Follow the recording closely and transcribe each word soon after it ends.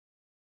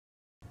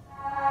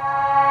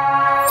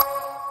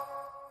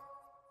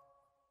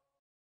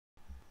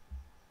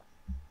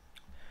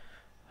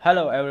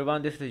Hello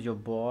everyone, this is your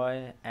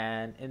boy,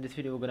 and in this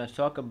video we're gonna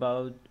talk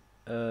about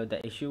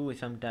the issue we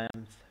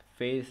sometimes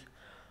face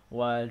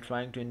while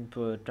trying to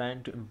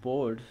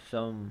import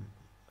some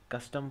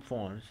custom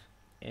fonts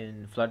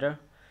in Flutter.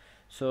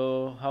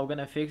 So how we're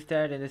gonna fix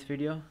that in this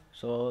video?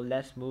 So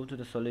let's move to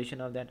the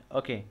solution of that.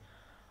 Okay,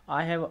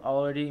 I have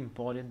already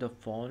imported the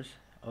fonts.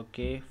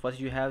 Okay, first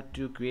you have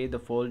to create the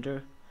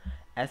folder,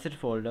 asset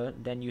folder,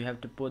 then you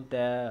have to put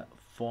the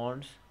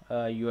fonts,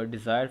 your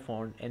desired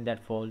font in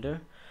that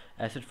folder,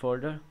 asset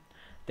folder.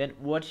 Then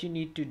what you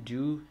need to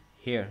do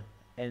here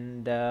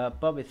in the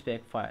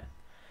pubspec file,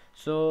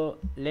 so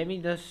let me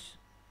just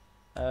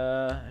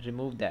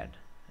remove that,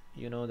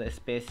 the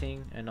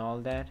spacing and all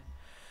that,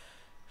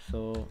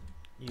 so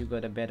you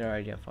got a better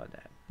idea for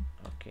that.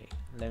 Okay,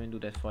 let me do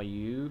that for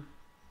you.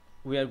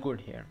 We are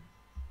good here.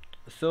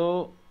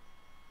 So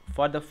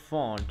for the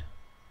font,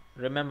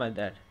 remember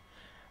that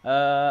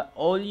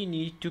all you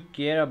need to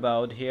care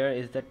about here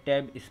is the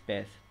tab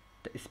space,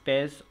 the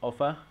space of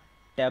a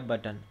tab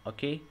button.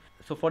 Okay,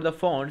 so for the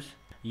fonts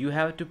you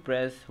have to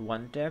press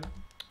one tab.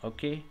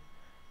 Okay,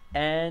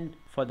 and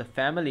for the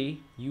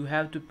family you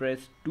have to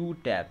press two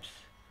tabs,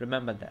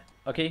 remember that.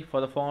 Okay, for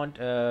the font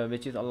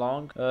which is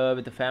along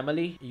with the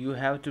family, you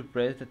have to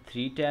press the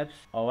three tabs.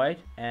 All right,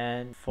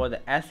 and for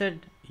the asset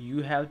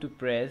you have to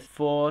press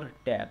four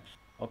tabs.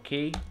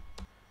 Okay,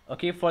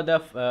 for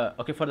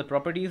the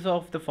properties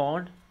of the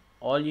font,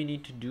 all you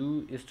need to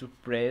do is to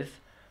press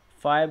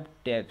five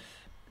tabs,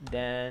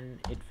 then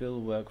it will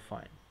work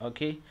fine.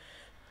 Okay,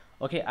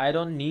 I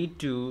don't need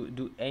to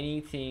do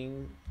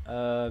anything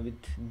with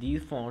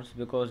these fonts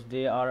because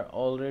they are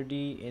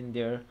already in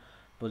their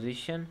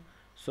position,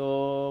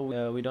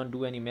 so we don't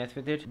do any mess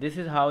with it. This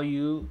is how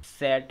you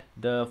set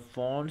the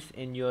fonts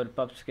in your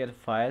pubspec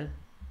file.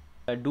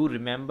 Do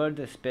remember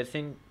the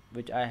spacing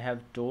which I have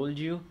told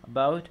you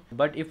about,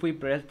 but if we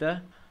press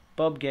the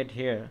pub get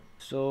here,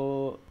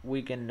 so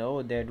we can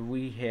know that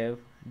we have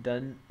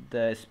done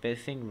the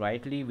spacing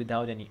rightly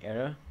without any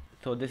error.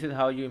 So this is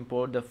how you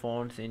import the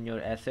fonts in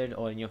your asset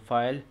or in your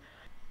file.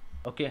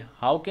 Okay,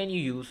 how can you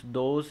use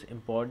those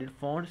imported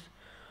fonts?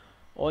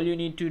 All you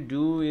need to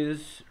do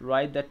is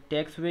write the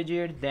text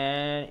widget,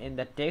 then in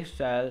the text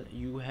style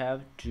you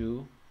have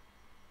to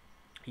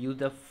use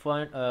the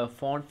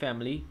font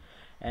family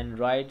and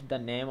write the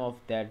name of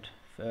that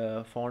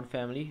font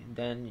family,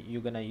 then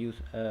you're gonna use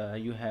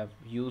you have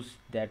used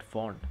that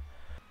font.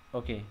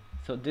 Okay,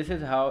 so this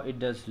is how it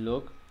does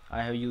look.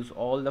 I have used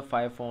all the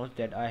five fonts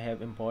that I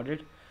have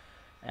imported,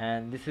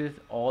 and this is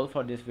all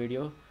for this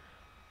video.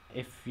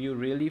 If you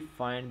really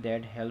find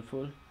that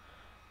helpful,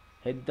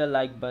 hit the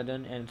like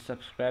button and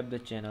subscribe the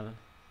channel.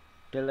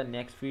 Till the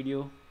next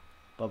video,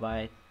 bye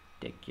bye,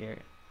 take care,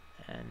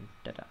 and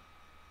tata.